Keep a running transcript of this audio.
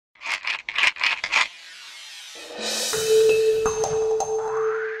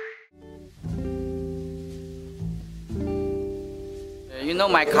know,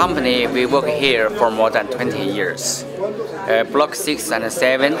 my company, we work here for more than 20 years. Block 6 and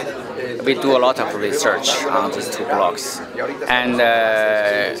 7, we do a lot of research on these two blocks. And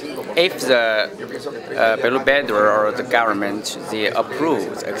if the Petroperú or the government, they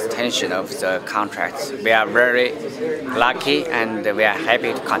approve the extension of the contract, we are very lucky and we are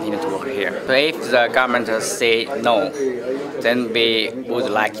happy to continue to work here. So if the government say no, then we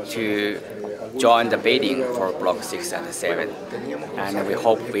would like to join the bidding for Block 6 and 7. And we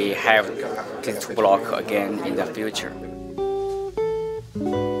hope we have these two blocks again in the future.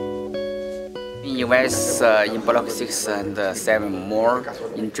 We invest in Block 6 and 7 more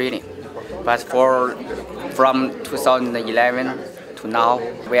in drilling. But from 2011 to now,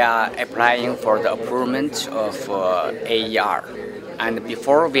 we are applying for the approval of AER. And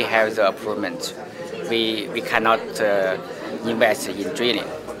before we have the approval, we cannot invest in drilling.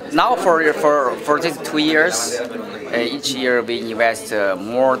 Now for these 2 years, each year we invest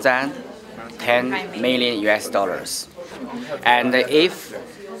more than $10 million. And if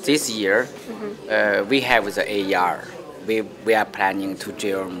this year we have the AER, we are planning to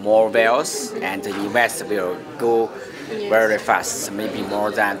drill more wells, and the invest will go very fast, maybe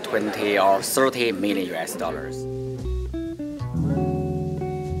more than 20 or $30 million.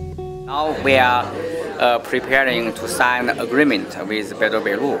 Now we are preparing to sign an agreement with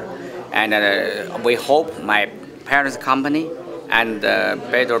Petroperú, and we hope my parent company and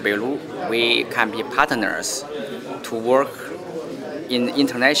Petroperú, we can be partners to work in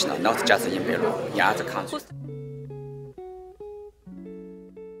international, not just in Peru, in other countries.